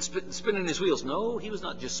sitting, spinning his wheels. No, he was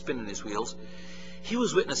not just spinning his wheels. He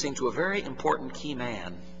was witnessing to a very important key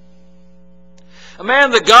man. A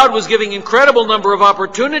man that God was giving incredible number of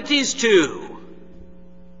opportunities to.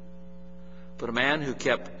 But a man who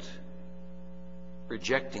kept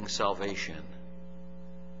rejecting salvation.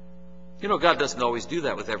 You know, God doesn't always do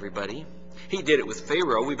that with everybody. He did it with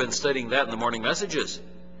Pharaoh. We've been studying that in the morning messages.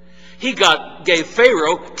 He gave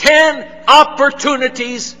Pharaoh 10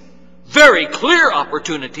 opportunities, very clear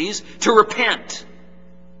opportunities, to repent.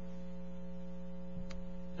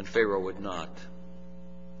 And Pharaoh would not.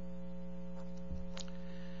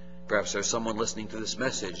 Perhaps there's someone listening to this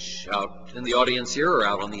message out in the audience here or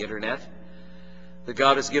out on the internet that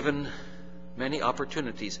God has given many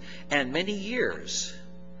opportunities and many years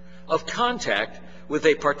of contact with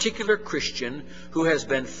a particular Christian who has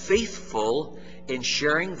been faithful in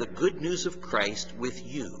sharing the good news of Christ with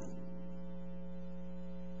you.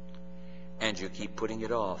 And you keep putting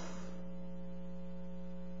it off.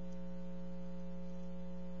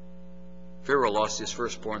 Pharaoh lost his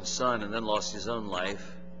firstborn son and then lost his own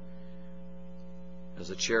life as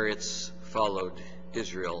the chariots followed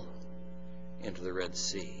Israel into the Red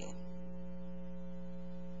Sea.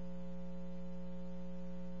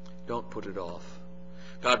 Don't put it off.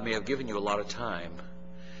 God may have given you a lot of time.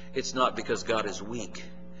 It's not because God is weak.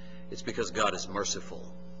 It's because God is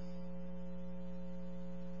merciful.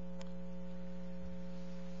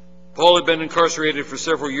 Paul had been incarcerated for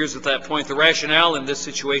several years at that point. The rationale in this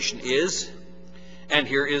situation is, and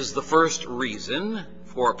here is the first reason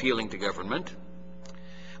for appealing to government,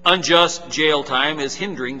 unjust jail time is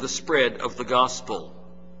hindering the spread of the gospel.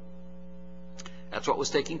 That's what was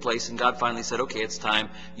taking place, and God finally said, okay, it's time.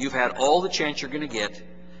 You've had all the chance you're going to get.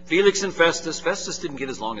 Felix and Festus. Festus didn't get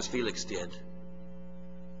as long as Felix did.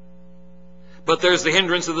 But there's the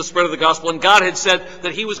hindrance of the spread of the gospel, and God had said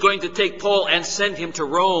that he was going to take Paul and send him to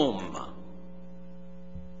Rome.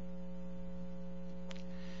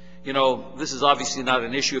 You know, this is obviously not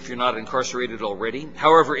an issue if you're not incarcerated already.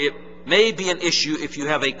 However, it may be an issue if you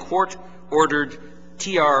have a court-ordered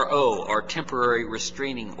TRO, or temporary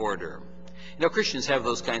restraining order. You know, Christians have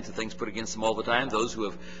those kinds of things put against them all the time. Those who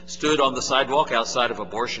have stood on the sidewalk outside of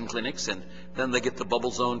abortion clinics, and then they get the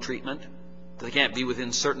bubble zone treatment. They can't be within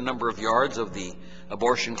a certain number of yards of the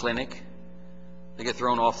abortion clinic. They get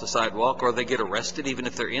thrown off the sidewalk, or they get arrested even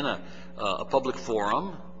if they're in a public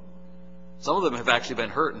forum. Some of them have actually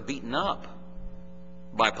been hurt and beaten up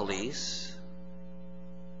by police.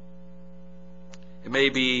 It may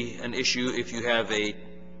be an issue if you have a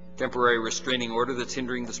temporary restraining order that's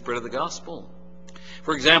hindering the spread of the gospel.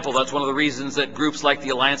 For example, that's one of the reasons that groups like the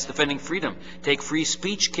Alliance Defending Freedom take free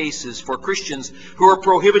speech cases for Christians who are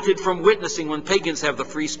prohibited from witnessing when pagans have the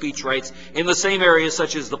free speech rights in the same areas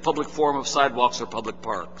such as the public forum of sidewalks or public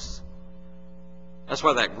parks. That's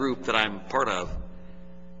why that group that I'm part of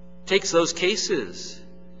takes those cases,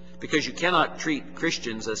 because you cannot treat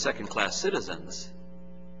Christians as second-class citizens.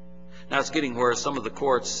 Now it's getting where some of the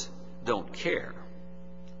courts don't care.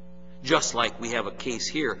 Just like we have a case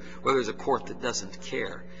here where there's a court that doesn't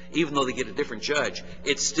care. Even though they get a different judge,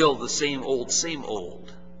 it's still the same old, same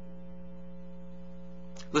old.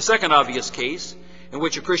 The second obvious case in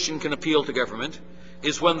which a Christian can appeal to government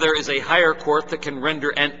is when there is a higher court that can render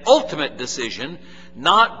an ultimate decision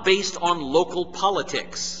not based on local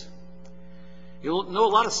politics. You'll know a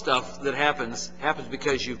lot of stuff that happens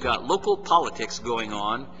because you've got local politics going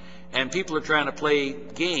on, and people are trying to play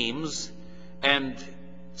games and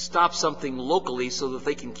stop something locally so that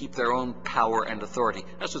they can keep their own power and authority.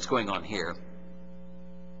 That's what's going on here.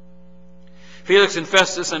 Felix and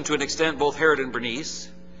Festus, and to an extent both Herod and Bernice,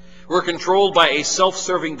 were controlled by a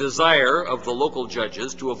self-serving desire of the local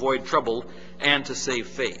judges to avoid trouble and to save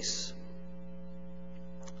face.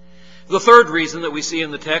 The third reason that we see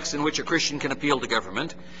in the text in which a Christian can appeal to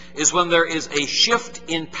government is when there is a shift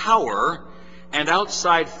in power and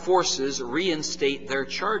outside forces reinstate their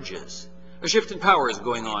charges. A shift in power is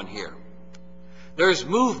going on here. There's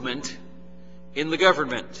movement in the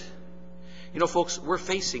government. You know, folks, we're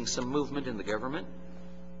facing some movement in the government.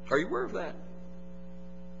 Are you aware of that?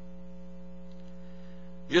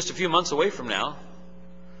 Just a few months away from now,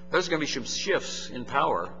 there's going to be some shifts in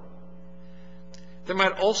power. There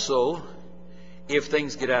might also, if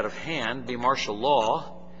things get out of hand, be martial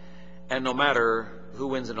law, and no matter who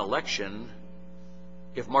wins an election,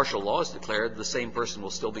 if martial law is declared, the same person will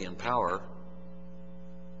still be in power.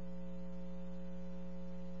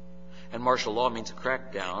 And martial law means a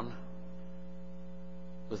crackdown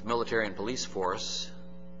with military and police force.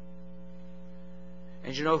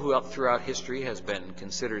 And you know who throughout history has been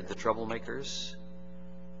considered the troublemakers?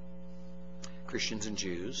 Christians and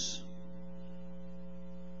Jews.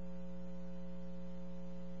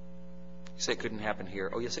 You say it couldn't happen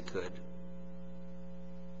here. Oh, yes, it could.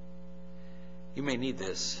 You may need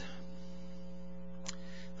this.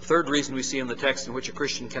 The third reason we see in the text in which a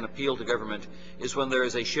Christian can appeal to government is when there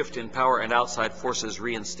is a shift in power and outside forces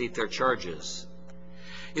reinstate their charges.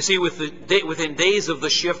 You see, within days of the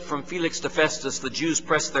shift from Felix to Festus, the Jews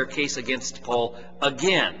pressed their case against Paul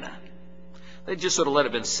again. They just sort of let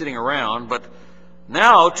it been sitting around, but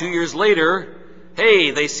now, 2 years later,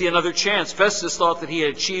 hey, they see another chance. Festus thought that he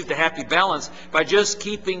had achieved a happy balance by just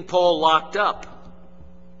keeping Paul locked up.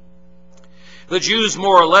 The Jews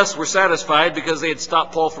more or less were satisfied because they had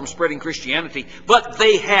stopped Paul from spreading Christianity, but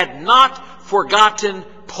they had not forgotten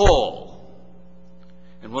Paul.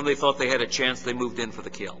 And when they thought they had a chance, they moved in for the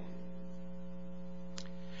kill.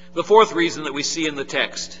 The fourth reason that we see in the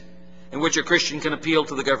text in which a Christian can appeal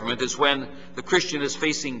to the government is when the Christian is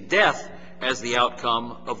facing death as the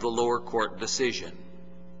outcome of the lower court decision.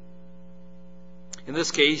 In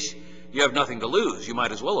this case, you have nothing to lose. You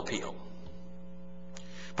might as well appeal.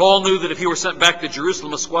 Paul knew that if he were sent back to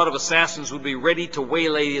Jerusalem, a squad of assassins would be ready to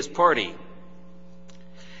waylay his party.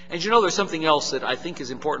 And you know, there's something else that I think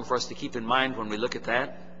is important for us to keep in mind when we look at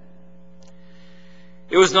that.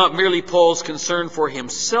 It was not merely Paul's concern for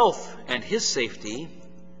himself and his safety,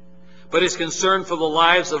 but his concern for the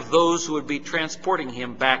lives of those who would be transporting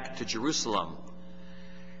him back to Jerusalem.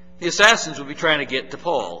 The assassins would be trying to get to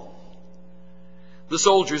Paul. The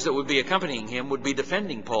soldiers that would be accompanying him would be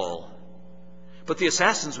defending Paul. But the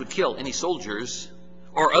assassins would kill any soldiers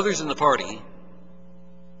or others in the party,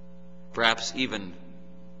 perhaps even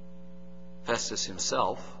Festus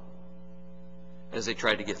himself, as they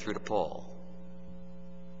tried to get through to Paul.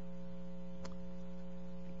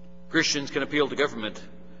 Christians can appeal to government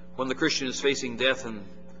when the Christian is facing death, and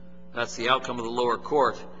that's the outcome of the lower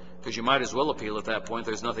court, because you might as well appeal at that point.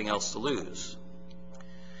 There's nothing else to lose.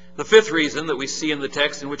 The fifth reason that we see in the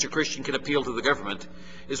text in which a Christian can appeal to the government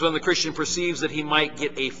is when the Christian perceives that he might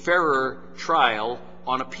get a fairer trial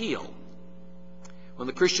on appeal. When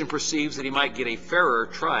the Christian perceives that he might get a fairer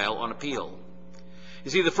trial on appeal.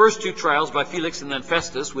 You see, the first two trials by Felix and then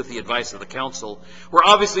Festus, with the advice of the council, were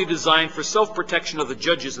obviously designed for self-protection of the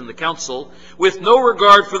judges in the council, with no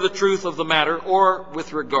regard for the truth of the matter or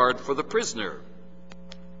with regard for the prisoner.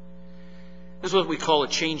 This is what we call a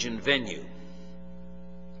change in venue.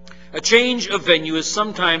 A change of venue is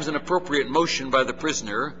sometimes an appropriate motion by the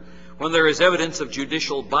prisoner when there is evidence of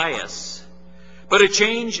judicial bias. But a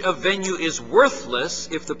change of venue is worthless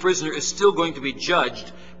if the prisoner is still going to be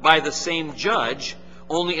judged by the same judge,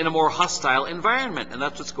 only in a more hostile environment. And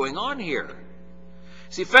that's what's going on here.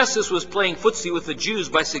 See, Festus was playing footsie with the Jews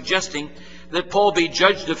by suggesting that Paul be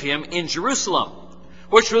judged of him in Jerusalem,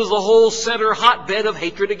 which was the whole center hotbed of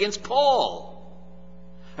hatred against Paul.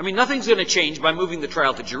 I mean, nothing's going to change by moving the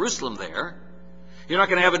trial to Jerusalem there. You're not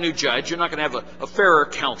going to have a new judge. You're not going to have a fairer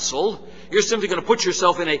council. You're simply going to put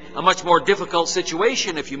yourself in a much more difficult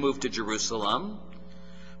situation if you move to Jerusalem.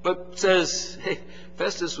 But says, hey,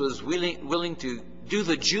 Festus was willing to do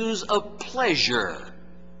the Jews a pleasure.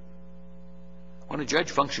 When a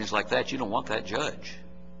judge functions like that, you don't want that judge.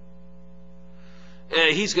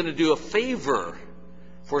 He's going to do a favor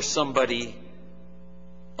for somebody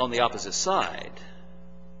on the opposite side.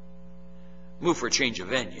 Move for a change of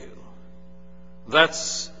venue.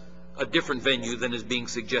 That's a different venue than is being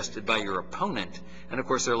suggested by your opponent. And of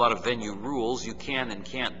course, there are a lot of venue rules. You can and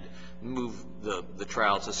can't move the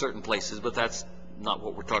trial to certain places, but that's not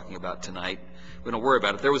what we're talking about tonight. We don't worry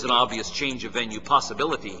about it. There was an obvious change of venue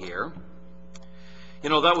possibility here. You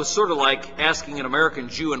know, that was sort of like asking an American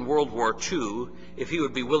Jew in World War II if he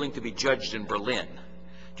would be willing to be judged in Berlin.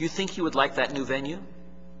 Do you think he would like that new venue?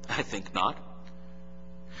 I think not.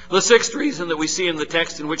 The sixth reason that we see in the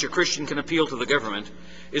text in which a Christian can appeal to the government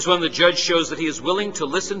is when the judge shows that he is willing to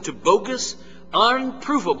listen to bogus,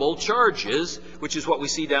 unprovable charges, which is what we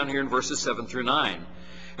see down here in verses 7 through 9.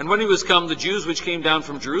 And when he was come, the Jews which came down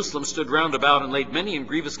from Jerusalem stood round about and laid many and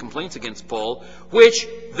grievous complaints against Paul, which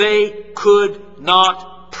they could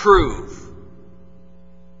not prove.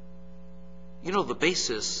 You know, the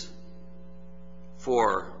basis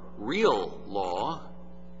for real law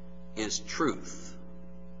is truth.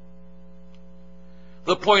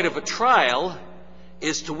 The point of a trial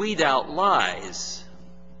is to weed out lies.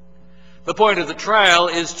 The point of the trial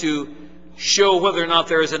is to show whether or not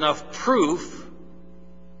there is enough proof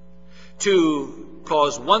to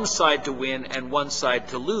cause one side to win and one side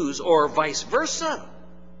to lose, or vice versa.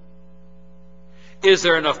 Is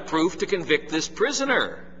there enough proof to convict this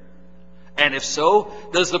prisoner? And if so,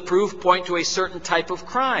 does the proof point to a certain type of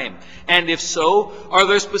crime? And if so, are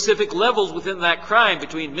there specific levels within that crime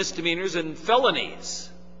between misdemeanors and felonies?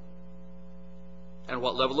 And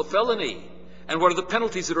what level of felony? And what are the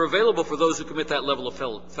penalties that are available for those who commit that level of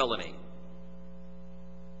felony?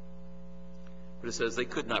 But it says they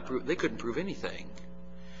couldn't prove anything.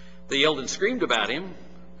 They yelled and screamed about him.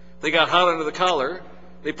 They got hot under the collar.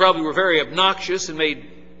 They probably were very obnoxious and made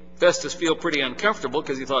Festus feel pretty uncomfortable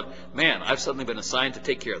because he thought, man, I've suddenly been assigned to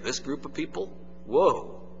take care of this group of people?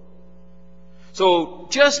 Whoa. So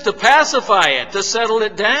just to pacify it, to settle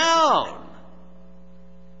it down,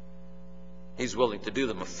 he's willing to do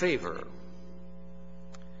them a favor.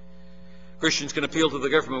 Christians can appeal to the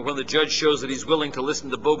government when the judge shows that he's willing to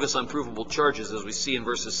listen to bogus, unprovable charges, as we see in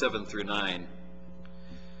verses 7 through 9.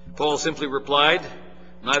 Paul simply replied,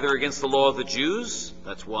 neither against the law of the Jews,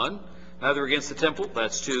 that's one, Neither against the temple,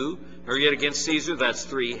 that's 2, nor yet against Caesar, that's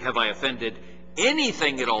 3, have I offended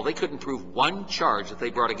anything at all. They couldn't prove one charge that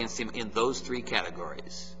they brought against him in those 3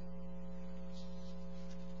 categories.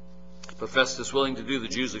 But Festus, willing to do the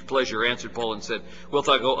Jews' pleasure, answered Paul and said, wilt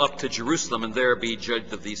thou go up to Jerusalem and there be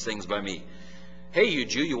judged of these things by me? Hey, you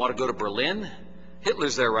Jew, you want to go to Berlin?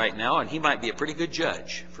 Hitler's there right now, and he might be a pretty good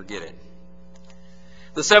judge. Forget it.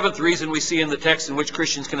 The 7th reason we see in the text in which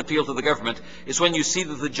Christians can appeal to the government is when you see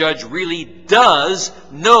that the judge really does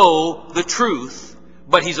know the truth,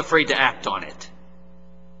 but he's afraid to act on it.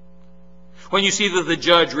 When you see that the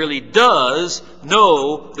judge really does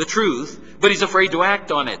know the truth, but he's afraid to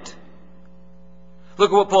act on it.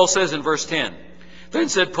 Look at what Paul says in verse 10. Then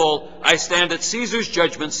said Paul, I stand at Caesar's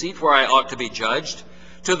judgment seat where I ought to be judged.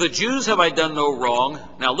 To the Jews have I done no wrong.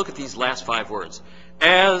 Now look at these last 5 words.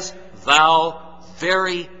 As thou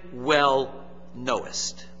very well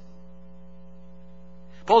knowest.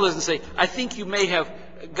 Paul doesn't say, I think you may have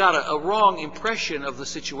got a wrong impression of the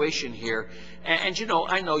situation here. And you know,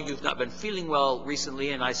 I know you've not been feeling well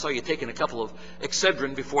recently, and I saw you taking a couple of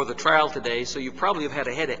Excedrin before the trial today, so you probably have had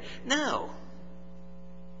a headache. No.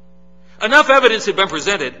 Enough evidence had been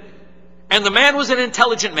presented, and the man was an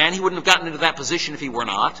intelligent man. He wouldn't have gotten into that position if he were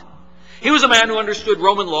not. He was a man who understood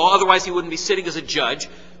Roman law, otherwise he wouldn't be sitting as a judge.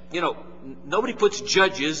 You know, nobody puts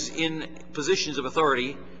judges in positions of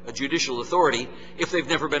authority, a judicial authority, if they've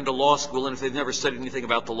never been to law school and if they've never studied anything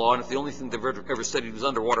about the law, and if the only thing they've ever studied was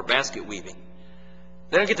underwater basket weaving.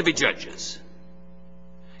 They don't get to be judges.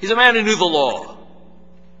 He's a man who knew the law.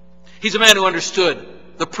 He's a man who understood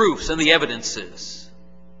the proofs and the evidences,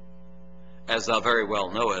 as thou very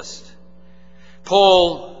well knowest.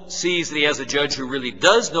 Paul sees that he has a judge who really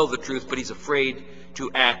does know the truth, but he's afraid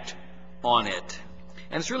to act on it.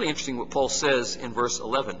 And it's really interesting what Paul says in verse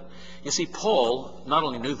 11. You see, Paul not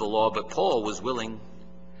only knew the law, but Paul was willing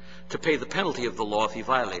to pay the penalty of the law if he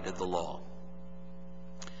violated the law.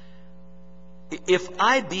 If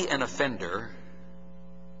I be an offender,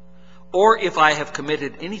 or if I have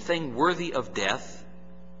committed anything worthy of death,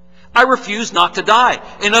 I refuse not to die.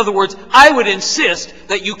 In other words, I would insist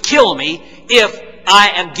that you kill me if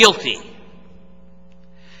I am guilty.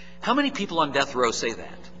 How many people on death row say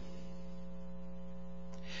that?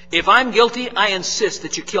 If I'm guilty, I insist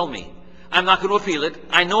that you kill me. I'm not going to appeal it.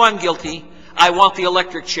 I know I'm guilty. I want the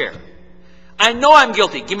electric chair. I know I'm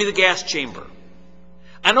guilty. Give me the gas chamber.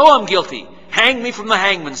 I know I'm guilty. Hang me from the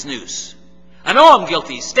hangman's noose. I know I'm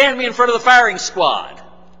guilty. Stand me in front of the firing squad.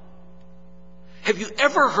 Have you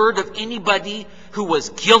ever heard of anybody who was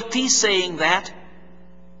guilty saying that?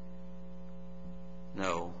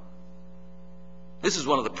 No. This is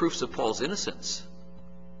one of the proofs of Paul's innocence.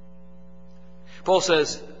 Paul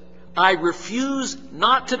says, I refuse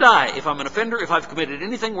not to die if I'm an offender, if I've committed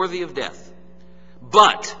anything worthy of death.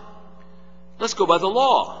 But, let's go by the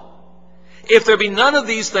law. If there be none of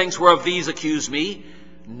these things whereof these accuse me,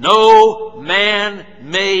 no man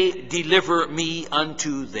may deliver me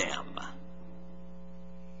unto them.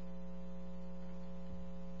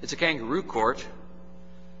 It's a kangaroo court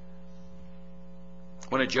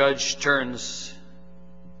when a judge turns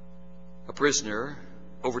a prisoner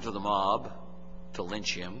over to the mob to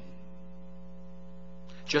lynch him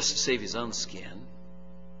just to save his own skin.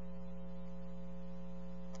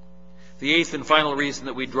 The 8th and final reason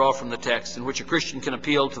that we draw from the text in which a Christian can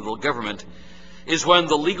appeal to the government is when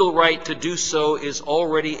the legal right to do so is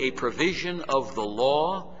already a provision of the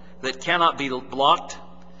law that cannot be blocked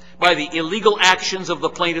by the illegal actions of the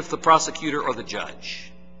plaintiff, the prosecutor, or the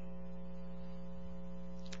judge.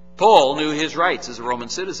 Paul knew his rights as a Roman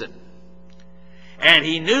citizen. And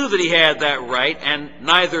he knew that he had that right, and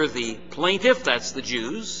neither the plaintiff, that's the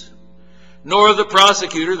Jews, nor the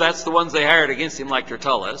prosecutor, that's the ones they hired against him like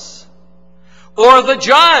Tertullus, or the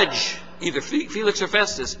judge, either Felix or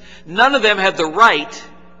Festus, none of them had the right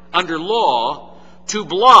under law to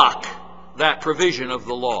block that provision of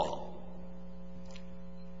the law.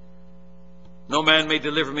 No man may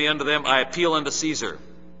deliver me unto them. I appeal unto Caesar.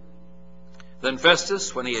 Then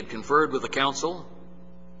Festus, when he had conferred with the council,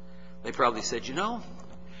 they probably said, you know,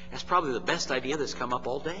 that's probably the best idea that's come up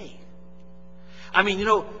all day. I mean, you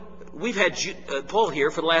know, we've had Paul here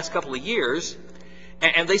for the last couple of years,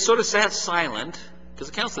 and they sort of sat silent, because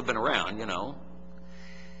the council had been around, you know.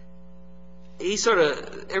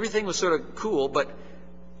 Everything was sort of cool, but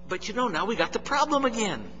you know, now we got the problem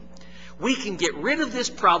again. We can get rid of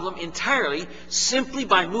this problem entirely simply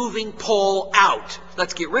by moving Paul out.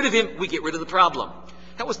 Let's get rid of him, we get rid of the problem.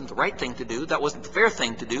 That wasn't the right thing to do. That wasn't the fair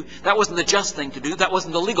thing to do. That wasn't the just thing to do. That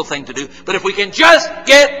wasn't the legal thing to do. But if we can just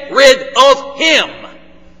get rid of him,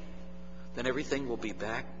 then everything will be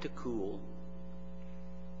back to cool.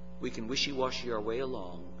 we can wishy-washy our way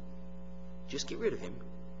along. Just get rid of him.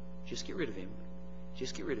 Just get rid of him.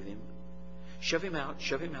 Just get rid of him. Shove him out,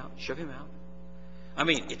 shove him out, shove him out. I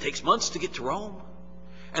mean, it takes months to get to Rome.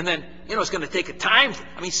 And then, it's going to take a time.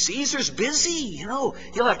 Caesar's busy, He'll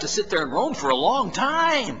have to sit there in Rome for a long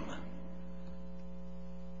time.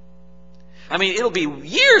 It'll be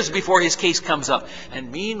years before his case comes up.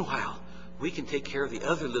 And meanwhile, we can take care of the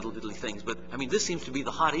other little diddly things. But, this seems to be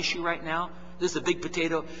the hot issue right now. This is a big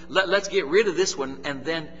potato. Let's get rid of this one, and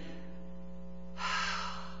then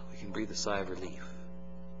we can breathe a sigh of relief.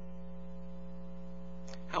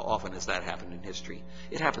 How often has that happened in history?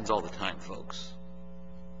 It happens all the time, folks.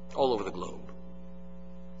 All over the globe.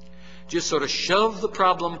 Just sort of shove the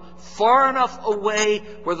problem far enough away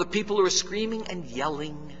where the people who are screaming and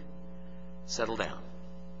yelling settle down.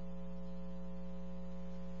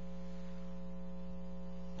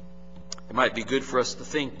 It might be good for us to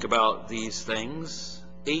think about these things.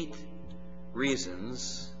 8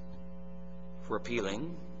 reasons for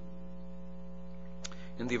appealing.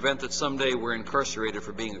 In the event that someday we're incarcerated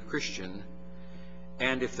for being a Christian,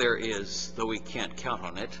 and if there is, though we can't count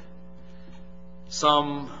on it,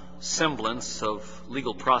 some semblance of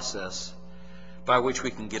legal process by which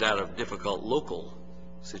we can get out of difficult local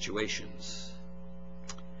situations.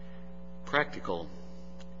 Practical.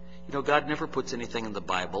 God never puts anything in the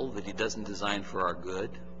Bible that He doesn't design for our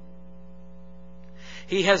good.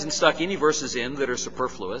 He hasn't stuck any verses in that are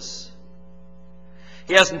superfluous.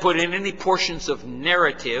 He hasn't put in any portions of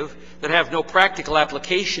narrative that have no practical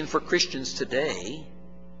application for Christians today.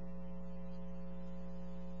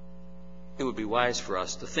 It would be wise for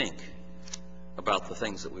us to think about the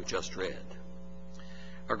things that we've just read.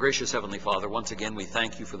 Our gracious Heavenly Father, once again we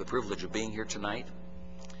thank You for the privilege of being here tonight.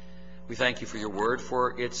 We thank You for Your word,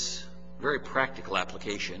 for its very practical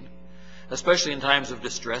application, especially in times of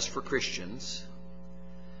distress for Christians.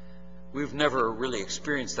 We've never really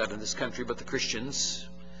experienced that in this country, but the Christians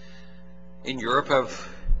in Europe have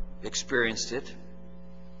experienced it.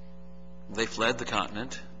 They fled the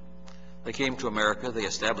continent. They came to America. They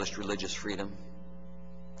established religious freedom.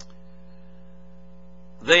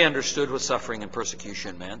 They understood what suffering and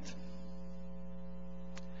persecution meant.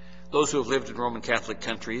 Those who have lived in Roman Catholic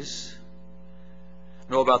countries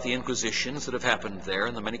know about the inquisitions that have happened there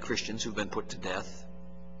and the many Christians who've been put to death.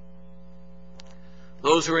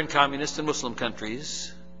 Those who are in communist and Muslim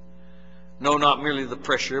countries know not merely the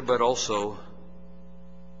pressure, but also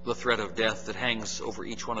the threat of death that hangs over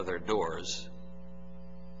each one of their doors.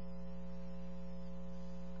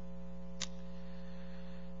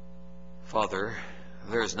 Father,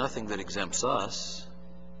 there is nothing that exempts us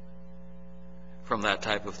from that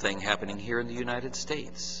type of thing happening here in the United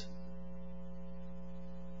States.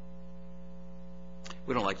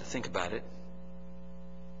 We don't like to think about it,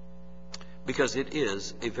 because it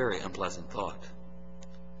is a very unpleasant thought.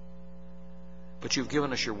 But You've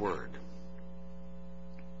given us Your word.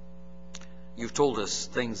 You've told us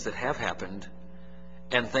things that have happened,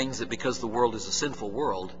 and things that, because the world is a sinful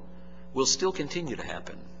world, will still continue to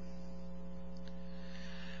happen.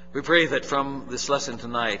 We pray that from this lesson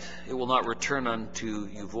tonight, it will not return unto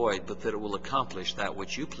You void, but that it will accomplish that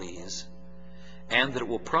which You please, and that it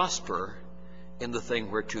will prosper in the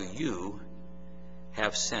thing whereto You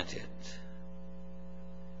have sent it.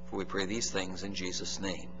 For we pray these things in Jesus'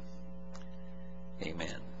 name.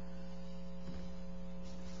 Amen.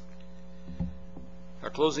 Our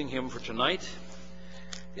closing hymn for tonight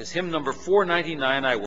is hymn number 499.